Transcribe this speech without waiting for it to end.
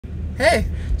Hey,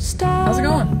 how's it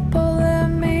going?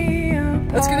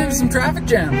 Let's get into some traffic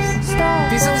jams.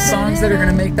 These are the songs that are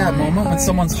gonna make that moment when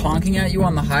someone's honking at you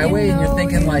on the highway and you're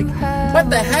thinking like,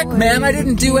 what the heck, man, I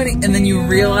didn't do any, and then you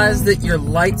realize that your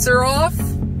lights are off.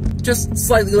 Just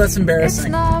slightly less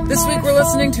embarrassing. This week we're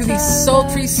listening to the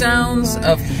sultry sounds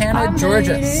of Hannah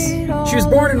Georgas. She was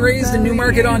born and raised in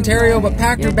Newmarket, Ontario, but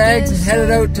packed her bags and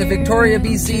headed out to Victoria,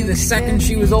 BC the second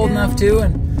she was old enough to,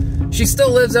 and she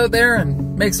still lives out there and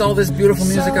makes all this beautiful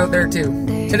music out there too.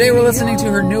 Today we're listening to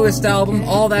her newest album,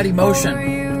 All That Emotion.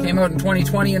 It came out in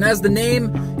 2020, and as the name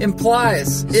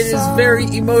implies, it is very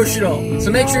emotional.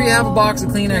 So make sure you have a box of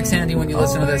Kleenex handy when you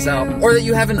listen to this album, or that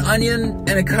you have an onion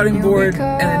and a cutting board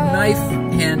and a knife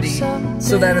handy,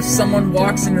 so that if someone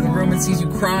walks into the room and sees you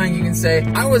crying, you can say,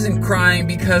 I wasn't crying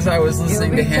because I was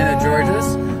listening to Hannah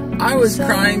Georgas. I was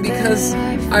crying because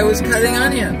I was cutting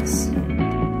onions.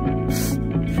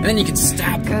 And then you can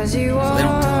stab them so they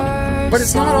don't talk. But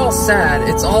it's not all sad,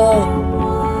 it's all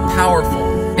powerful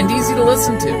and easy to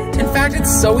listen to. In fact, it's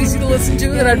so easy to listen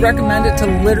to that I'd recommend it to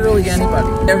literally anybody.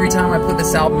 Every time I put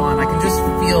this album on, I can just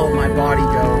feel my body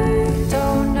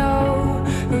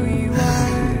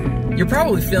go. You're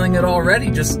probably feeling it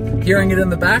already, just hearing it in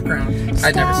the background.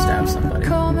 I'd never stab somebody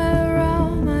and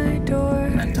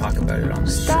then talk about it on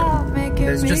this show.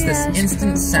 There's just this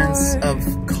instant sense of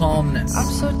calmness.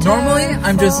 Normally,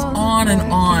 I'm just on and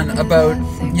on about,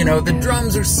 you know, the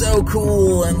drums are so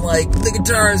cool and like the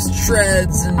guitarist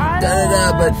shreds and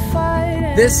da-da-da, but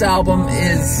this album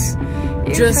is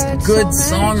just good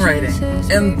songwriting.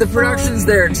 And the production's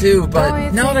there too,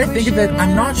 but now that I think of it,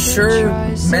 I'm not sure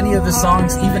many of the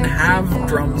songs even have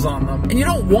drums on them. And you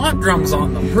don't want drums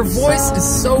on them. Her voice is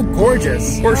so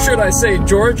gorgeous. Or should I say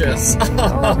gorgeous?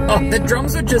 The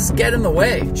drums would just get in the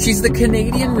way. She's the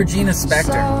Canadian Regina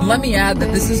Spektor. And let me add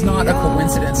that this is not a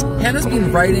coincidence. Hannah's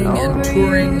been writing and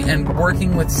touring and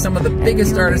working with some of the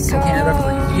biggest artists in Canada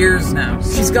for years now.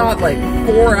 She's got like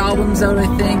 4 albums out, I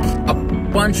think, a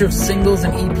bunch of singles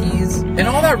and EPs, and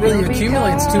all that really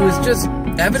accumulates to is just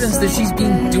evidence that she's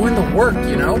been doing the work,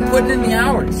 you know, putting in the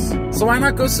hours. So why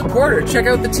not go support her, check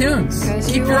out the tunes,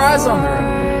 keep your eyes on the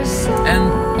road,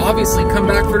 and obviously come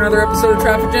back for another episode of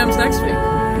Traffic Jams next week.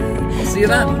 I'll see you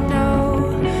then.